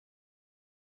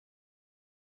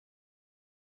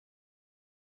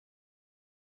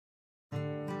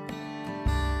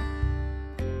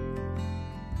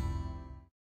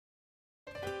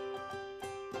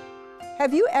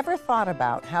Have you ever thought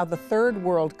about how the third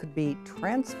world could be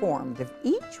transformed if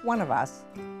each one of us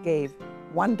gave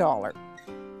 $1?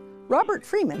 Robert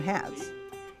Freeman has.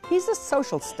 He's a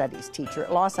social studies teacher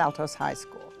at Los Altos High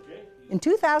School. In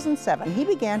 2007, he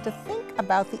began to think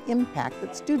about the impact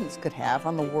that students could have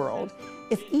on the world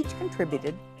if each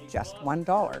contributed just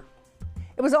 $1.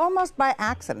 It was almost by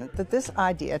accident that this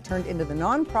idea turned into the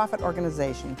nonprofit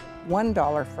organization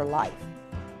 $1 for Life.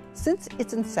 Since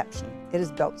its inception, it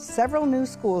has built several new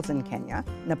schools in Kenya,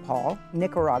 Nepal,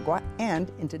 Nicaragua,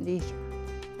 and Indonesia,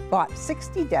 bought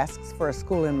 60 desks for a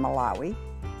school in Malawi,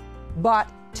 bought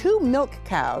 2 milk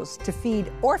cows to feed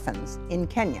orphans in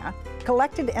Kenya,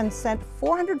 collected and sent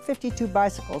 452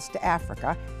 bicycles to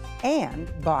Africa, and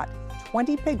bought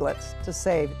 20 piglets to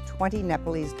save 20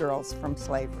 Nepalese girls from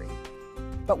slavery.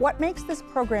 But what makes this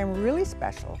program really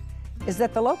special is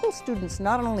that the local students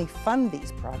not only fund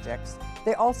these projects,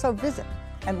 they also visit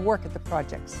and work at the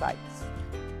project sites.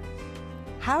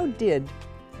 How did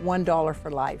 $1 for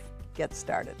Life get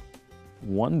started?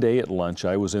 One day at lunch,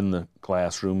 I was in the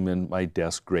classroom in my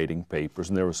desk grading papers,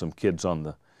 and there were some kids on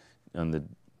the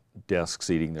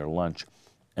desks eating their lunch,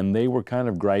 and they were kind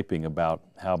of griping about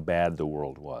how bad the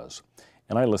world was.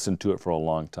 And I listened to it for a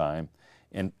long time,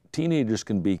 and teenagers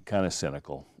can be kind of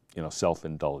cynical, you know,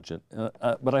 self-indulgent.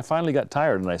 But I finally got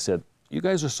tired, and I said, "You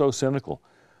guys are so cynical.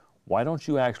 Why don't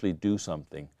you actually do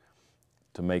something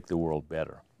to make the world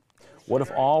better? What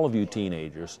if all of you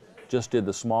teenagers just did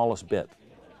the smallest bit?"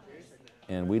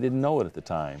 And we didn't know it at the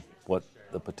time, what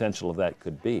the potential of that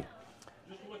could be.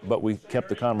 But we kept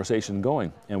the conversation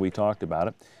going, and we talked about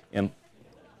it, and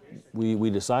we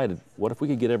decided, what if we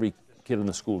could get every kid in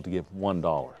the school to give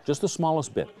 $1, just the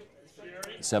smallest bit?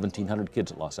 1,700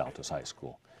 kids at Los Altos High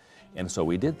School. And so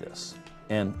we did this,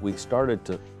 and we started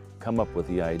to come up with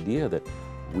the idea that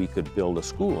we could build a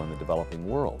school in the developing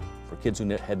world for kids who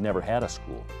had never had a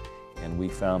school. And we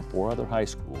found 4 other high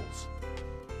schools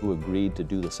who agreed to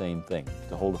do the same thing,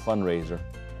 to hold a fundraiser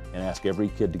and ask every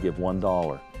kid to give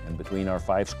 $1. And between our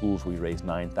 5 schools, we raised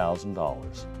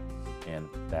 $9,000. And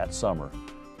that summer,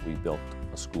 we built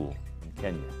a school in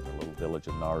Kenya, in a little village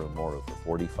of Narumoro, for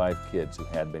 45 kids who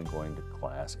had been going to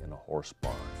class in a horse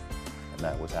barn. And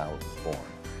that was how it was born.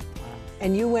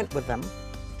 And you went with them.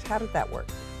 How did that work?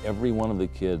 Every one of the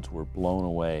kids were blown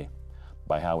away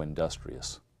by how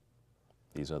industrious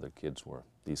these other kids were,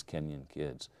 these Kenyan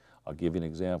kids. I'll give you an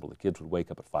example. The kids would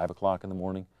wake up at 5 o'clock in the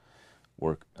morning,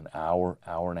 work an hour,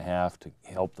 hour and a half to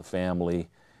help the family,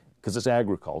 because it's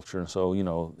agriculture, and so, you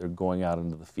know, they're going out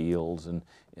into the fields and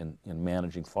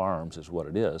managing farms is what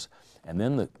it is. And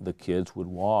then the kids would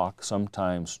walk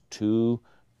sometimes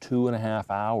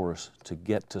 2.5 hours to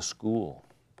get to school,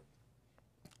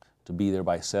 to be there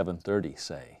by 7:30,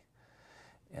 say.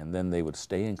 And then they would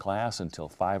stay in class until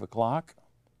 5 o'clock,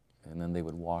 and then they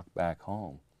would walk back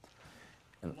home.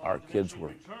 And our kids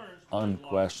were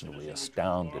unquestionably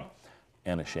astounded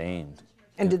and ashamed.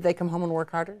 And did they come home and work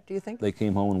harder, do you think? They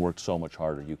came home and worked so much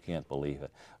harder, you can't believe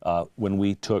it. When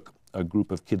we took a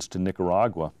group of kids to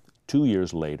Nicaragua 2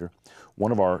 years later,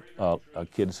 one of our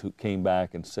kids who came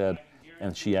back and said,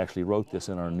 and she actually wrote this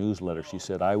in our newsletter, she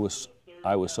said, I was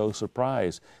so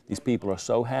surprised. These people are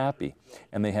so happy,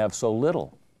 and they have so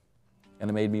little. And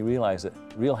it made me realize that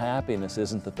real happiness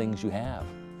isn't the things you have.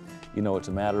 You know, it's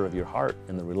a matter of your heart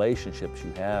and the relationships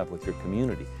you have with your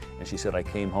community. And she said, I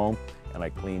came home and I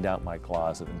cleaned out my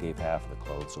closet and gave half of the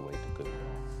clothes away to Goodwill.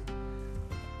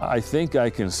 I think I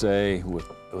can say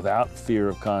without fear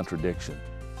of contradiction,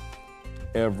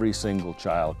 every single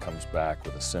child comes back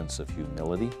with a sense of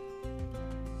humility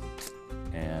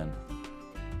and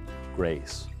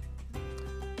grace.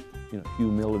 You know,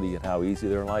 humility at how easy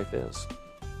their life is,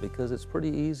 because it's pretty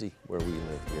easy where we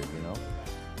live here, you know.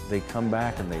 They come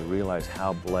back and they realize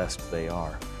how blessed they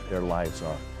are. Their lives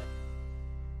are